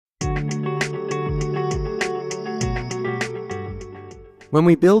When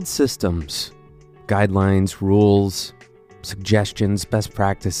we build systems, guidelines, rules, suggestions, best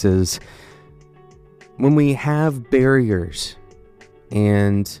practices, when we have barriers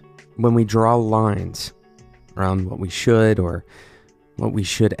and when we draw lines around what we should or what we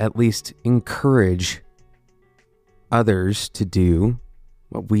should at least encourage others to do,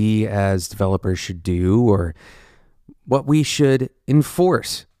 what we as developers should do, or what we should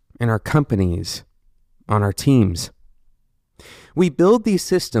enforce in our companies, on our teams. We build these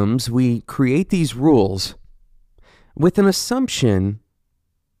systems, we create these rules with an assumption,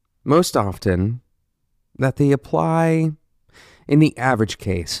 most often, that they apply in the average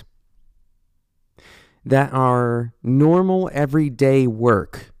case. That our normal everyday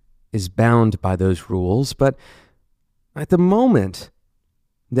work is bound by those rules, but at the moment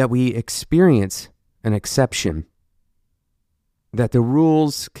that we experience an exception, that the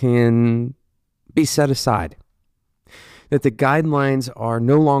rules can be set aside, that the guidelines are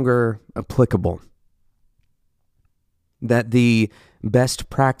no longer applicable, that the best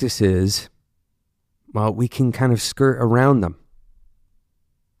practices, well, we can kind of skirt around them.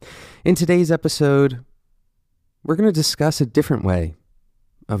 In today's episode, we're going to discuss a different way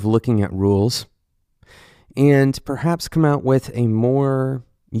of looking at rules and perhaps come out with a more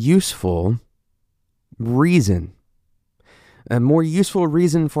useful reason,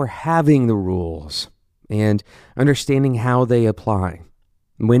 for having the rules and understanding how they apply,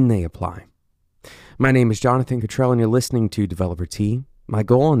 when they apply. My name is Jonathan Cottrell, and you're listening to Developer Tea. My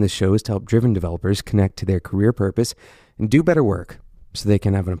goal on this show is to help driven developers connect to their career purpose and do better work so they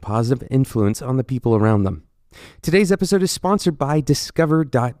can have a positive influence on the people around them. Today's episode is sponsored by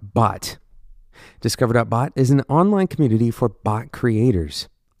Discover.bot. Discover.bot is an online community for bot creators.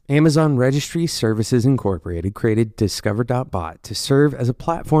 Amazon Registry Services Incorporated created Discover.bot to serve as a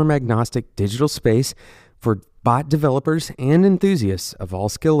platform-agnostic digital space for bot developers and enthusiasts of all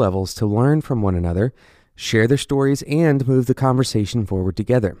skill levels to learn from one another, share their stories, and move the conversation forward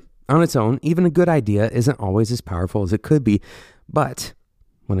together. On its own, even a good idea isn't always as powerful as it could be, but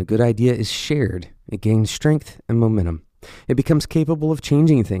when a good idea is shared, it gains strength and momentum. It becomes capable of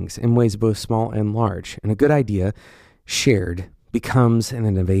changing things in ways both small and large, and a good idea shared becomes an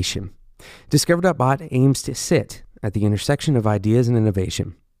innovation. Discover.bot aims to sit at the intersection of ideas and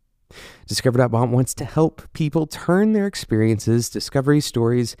innovation. Discover.bot wants to help people turn their experiences, discoveries,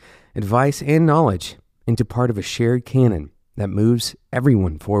 stories, advice, and knowledge into part of a shared canon that moves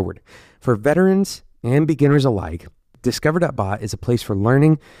everyone forward. For veterans and beginners alike, Discover.bot is a place for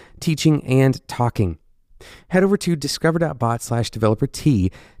learning, teaching, and talking. Head over to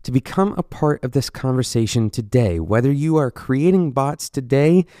discover.bot/developerT to become a part of this conversation today, whether you are creating bots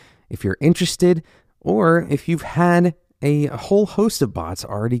today, if you're interested, or if you've had a whole host of bots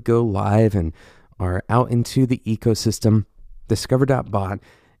already go live and are out into the ecosystem. Discover.bot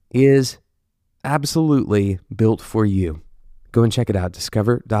is absolutely built for you. Go and check it out,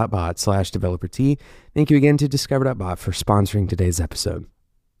 discover.bot/developerT. Thank you again to Discover.bot for sponsoring today's episode.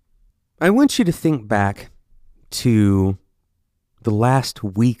 I want you to think back to the last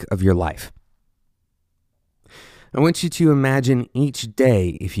week of your life. I want you to imagine each day,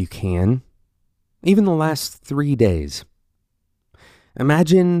 if you can, even the last 3 days.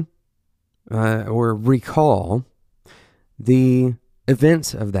 Imagine or recall the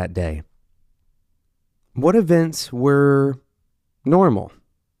events of that day. What events were normal?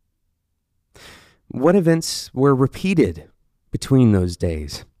 What events were repeated between those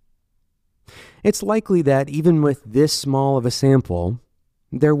days? It's likely that even with this small of a sample,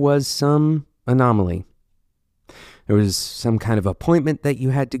 there was some anomaly. There was some kind of appointment that you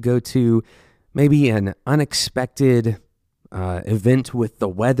had to go to, maybe an unexpected event with the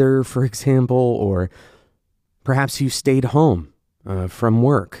weather, for example, or perhaps you stayed home from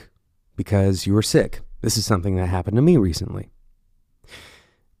work because you were sick. This is something that happened to me recently.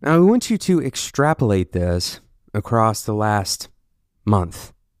 Now, I want you to extrapolate this across the last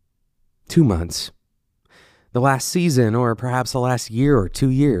month, 2 months, the last season, or perhaps the last year or 2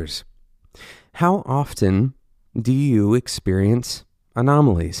 years. How often do you experience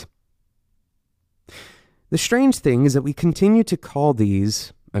anomalies? The strange thing is that we continue to call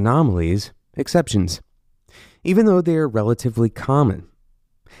these anomalies exceptions, even though they are relatively common.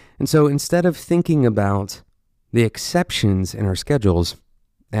 And so instead of thinking about the exceptions in our schedules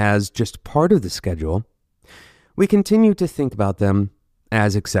as just part of the schedule, we continue to think about them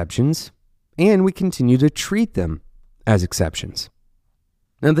as exceptions, and we continue to treat them as exceptions.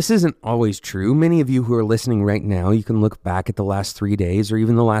 Now, this isn't always true. Many of you who are listening right now, you can look back at the last 3 days or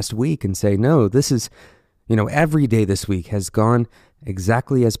even the last week and say, no, this is, every day this week has gone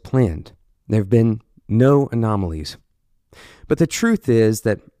exactly as planned. There have been no anomalies. But the truth is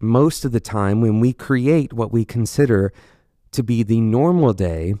that most of the time when we create what we consider to be the normal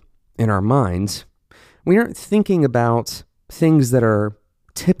day in our minds, we aren't thinking about things that are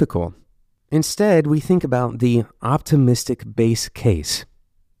typical. Instead, we think about the optimistic base case.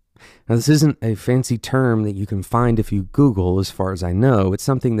 Now, this isn't a fancy term that you can find if you Google, as far as I know. It's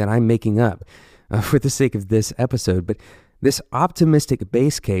something that I'm making up for the sake of this episode. But this optimistic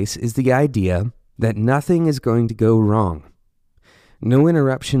base case is the idea that nothing is going to go wrong. No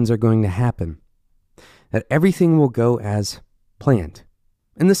interruptions are going to happen. That everything will go as planned.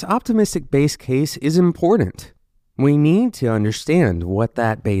 And this optimistic base case is important. We need to understand what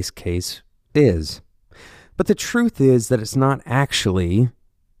that base case is. But the truth is that it's not actually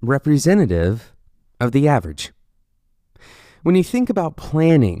representative of the average. When you think about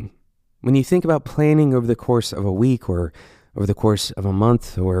planning over the course of a week or over the course of a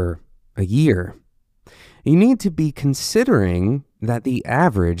month or a year, you need to be considering that the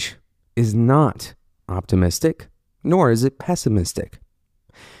average is not optimistic, nor is it pessimistic.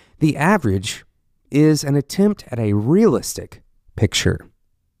 The average is an attempt at a realistic picture.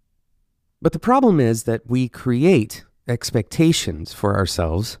 But the problem is that we create expectations for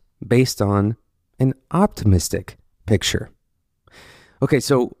ourselves based on an optimistic picture. Okay,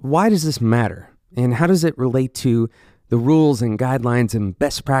 so why does this matter? And how does it relate to the rules and guidelines and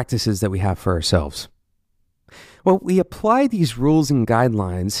best practices that we have for ourselves? Well, we apply these rules and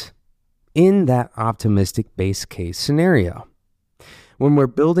guidelines in that optimistic base case scenario. When we're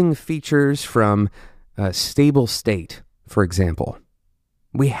building features from a stable state, for example,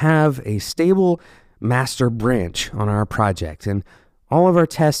 we have a stable master branch on our project and all of our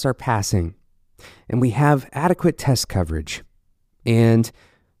tests are passing and we have adequate test coverage and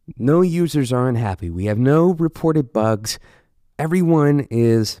no users are unhappy. We have no reported bugs. Everyone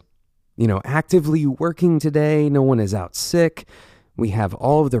is, actively working today. No one is out sick. We have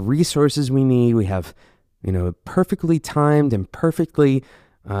all of the resources we need. We have, perfectly timed and perfectly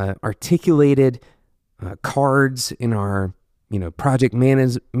articulated cards in our, project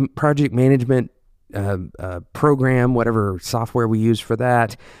management program, whatever software we use for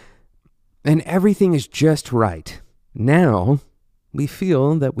that. And everything is just right. Now we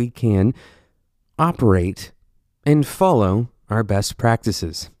feel that we can operate and follow our best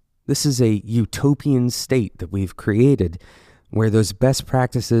practices. This is a utopian state that we've created where those best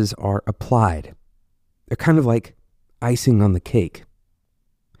practices are applied. They're kind of like icing on the cake.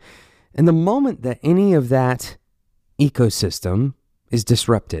 And the moment that any of that ecosystem is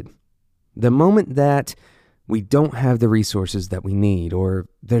disrupted, the moment that we don't have the resources that we need, or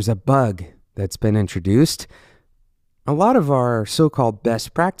there's a bug that's been introduced, a lot of our so-called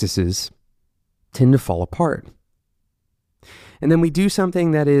best practices tend to fall apart. And then we do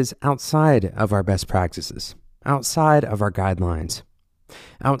something that is outside of our best practices, outside of our guidelines,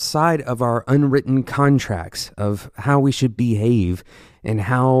 outside of our unwritten contracts of how we should behave and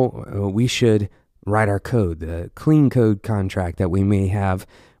how we should write our code, the clean code contract that we may have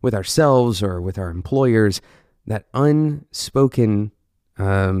with ourselves or with our employers, that unspoken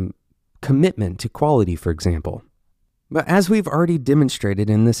commitment to quality, for example. But as we've already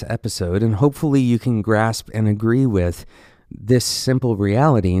demonstrated in this episode, and hopefully you can grasp and agree with this simple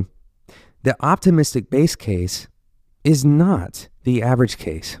reality, the optimistic base case is not the average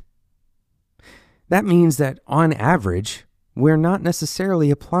case. That means that on average, we're not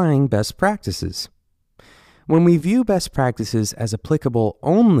necessarily applying best practices. When we view best practices as applicable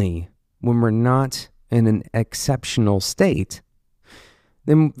only when we're not in an exceptional state,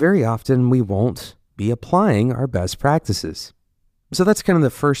 then very often we won't be applying our best practices. So that's kind of the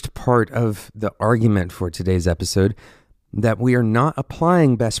first part of the argument for today's episode, that we are not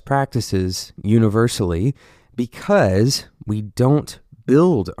applying best practices universally because we don't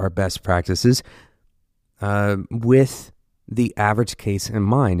build our best practices with the average case in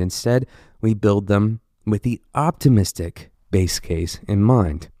mind. Instead, we build them with the optimistic base case in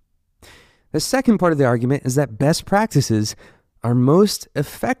mind. The second part of the argument is that best practices are most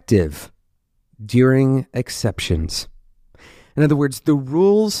effective during exceptions. In other words, the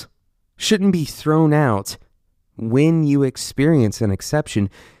rules shouldn't be thrown out when you experience an exception.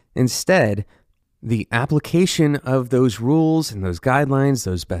 Instead, the application of those rules and those guidelines,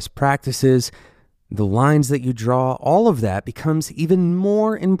 those best practices, the lines that you draw, all of that becomes even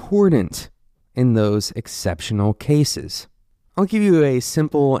more important in those exceptional cases. I'll give you a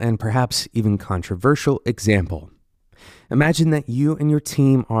simple and perhaps even controversial example. Imagine that you and your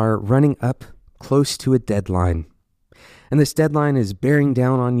team are running up close to a deadline, and this deadline is bearing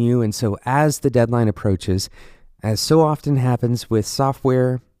down on you. And so as the deadline approaches, as so often happens with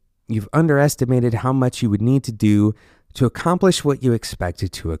software, you've underestimated how much you would need to do to accomplish what you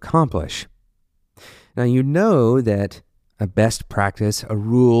expected to accomplish. Now, you know that a best practice, a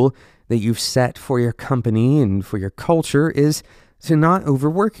rule that you've set for your company and for your culture is to not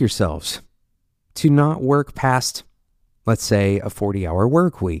overwork yourselves, to not work past, let's say, a 40-hour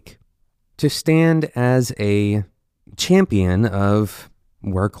work week, to stand as a champion of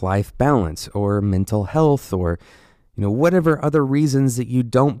work-life balance or mental health or whatever other reasons that you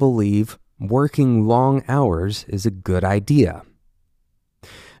don't believe working long hours is a good idea.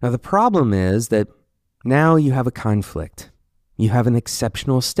 Now, the problem is that now you have a conflict. You have an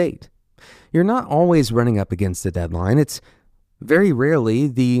exceptional state. You're not always running up against the deadline. It's very rarely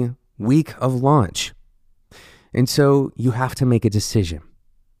the week of launch. And so you have to make a decision.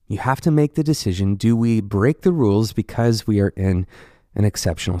 You have to make the decision, do we break the rules because we are in an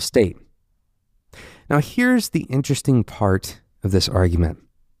exceptional state? Now, here's the interesting part of this argument.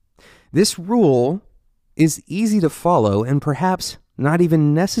 This rule is easy to follow and perhaps not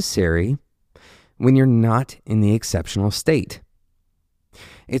even necessary when you're not in the exceptional state.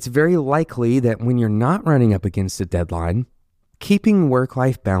 It's very likely that when you're not running up against a deadline, keeping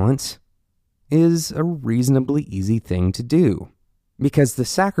work-life balance is a reasonably easy thing to do, because the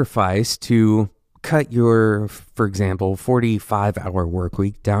sacrifice to cut your, for example, 45-hour work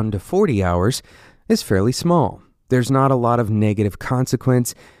week down to 40 hours is fairly small. There's not a lot of negative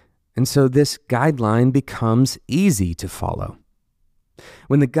consequence, and so this guideline becomes easy to follow.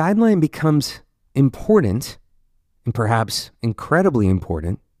 When the guideline becomes important, and perhaps incredibly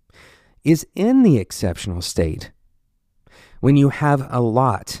important, is in the exceptional state, when you have a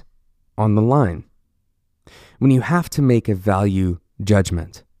lot on the line, when you have to make a value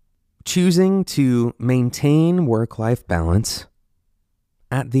judgment, choosing to maintain work-life balance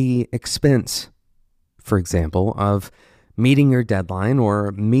at the expense, for example, of meeting your deadline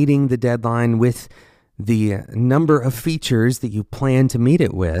or meeting the deadline with the number of features that you plan to meet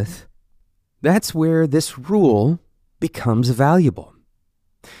it with, that's where this rule becomes valuable.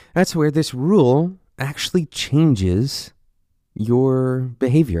 That's where this rule actually changes your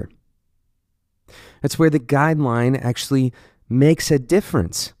behavior. That's where the guideline actually makes a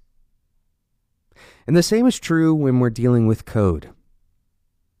difference. And the same is true when we're dealing with code.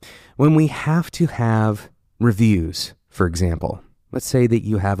 When we have to have reviews, for example, let's say that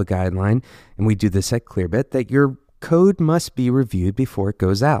you have a guideline, and we do this at Clearbit, that your code must be reviewed before it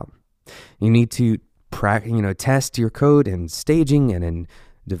goes out. You need to test your code in staging and in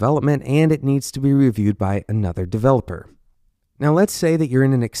development, and it needs to be reviewed by another developer. Now, let's say that you're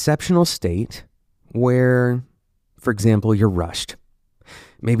in an exceptional state where, for example, you're rushed.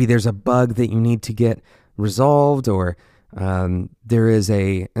 Maybe there's a bug that you need to get resolved, or there is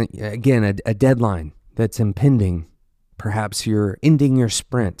a deadline that's impending. Perhaps you're ending your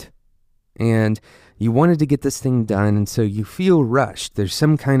sprint and you wanted to get this thing done, and so you feel rushed. There's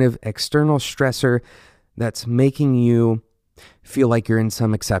some kind of external stressor that's making you feel like you're in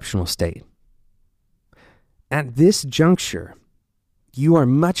some exceptional state. At this juncture, you are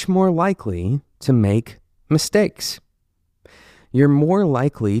much more likely to make mistakes. You're more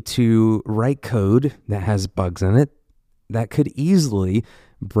likely to write code that has bugs in it that could easily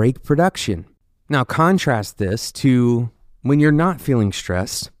break production. Now, contrast this to when you're not feeling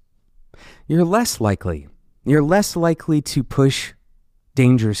stressed. You're less likely to push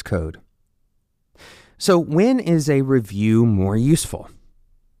dangerous code. So when is a review more useful?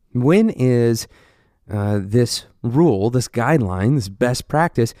 When is this rule, this guideline, this best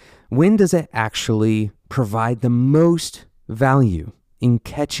practice, when does it actually provide the most value in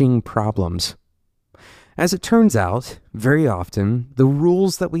catching problems? As it turns out, very often, the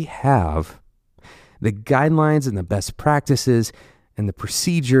rules that we have, the guidelines and the best practices and the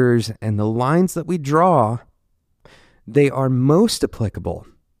procedures and the lines that we draw, they are most applicable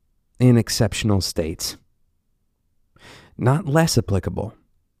in exceptional states, not less applicable.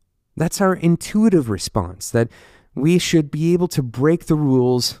 That's our intuitive response, that we should be able to break the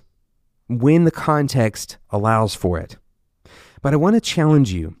rules when the context allows for it. But I want to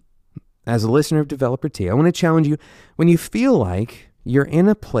challenge you, as a listener of Developer Tea, I want to challenge you when you feel like you're in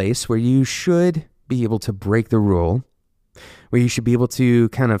a place where you should be able to break the rule, where you should be able to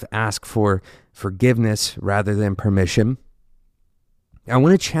kind of ask for forgiveness rather than permission. I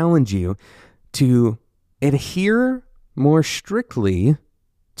want to challenge you to adhere more strictly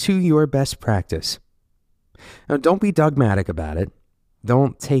to your best practice. Now, don't be dogmatic about it.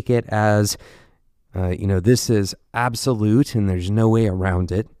 Don't take it as, this is absolute and there's no way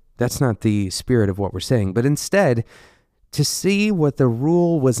around it. That's not the spirit of what we're saying. But instead, to see what the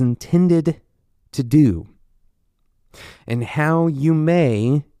rule was intended to do and how you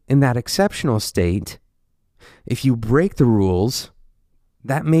may, in that exceptional state, If you break the rules,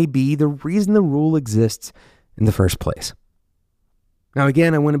 that may be the reason the rule exists in the first place. Now,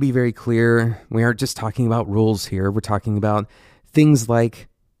 again, I want to be very clear. We aren't just talking about rules here. We're talking about things like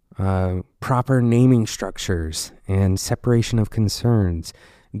proper naming structures and separation of concerns,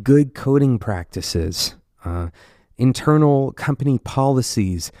 good coding practices, internal company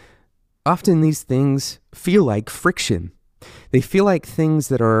policies. Often these things feel like friction. They feel like things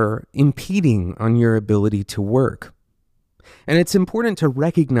that are impeding on your ability to work. And it's important to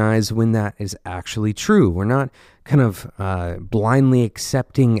recognize when that is actually true. We're not kind of blindly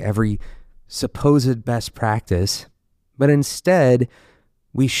accepting every supposed best practice, but instead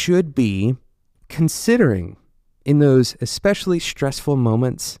we should be considering in those especially stressful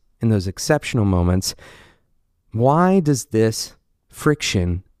moments, in those exceptional moments, why does this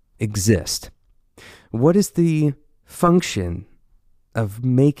friction exist? What is the function of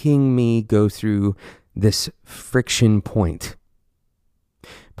making me go through this friction point?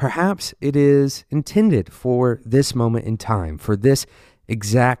 Perhaps it is intended for this moment in time, for this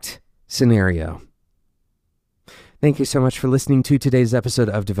exact scenario. Thank you so much for listening to today's episode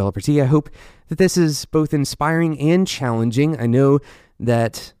of Developer Tea. I hope that this is both inspiring and challenging. I know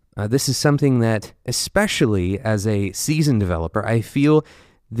that this is something that, especially as a seasoned developer, I feel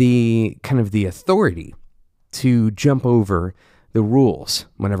the authority to jump over the rules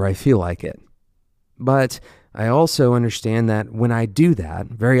whenever I feel like it. But I also understand that when I do that,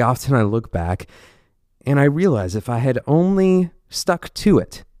 very often I look back and I realize if I had only stuck to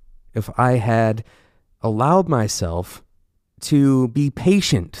it, if I had allowed myself to be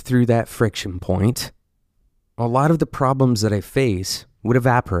patient through that friction point, a lot of the problems that I face would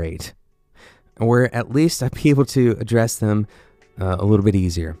evaporate, or at least I'd be able to address them a little bit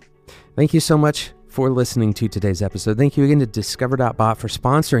easier. Thank you so much for listening to today's episode. Thank you again to Discover.bot for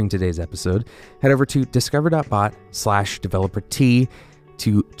sponsoring today's episode. Head over to discover.bot/developerT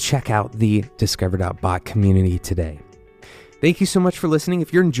to check out the Discover.bot community today. Thank you so much for listening.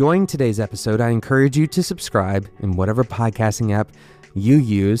 If you're enjoying today's episode, I encourage you to subscribe in whatever podcasting app you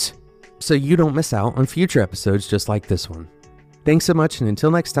use so you don't miss out on future episodes just like this one. Thanks so much, and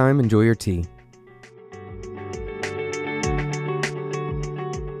until next time, enjoy your tea.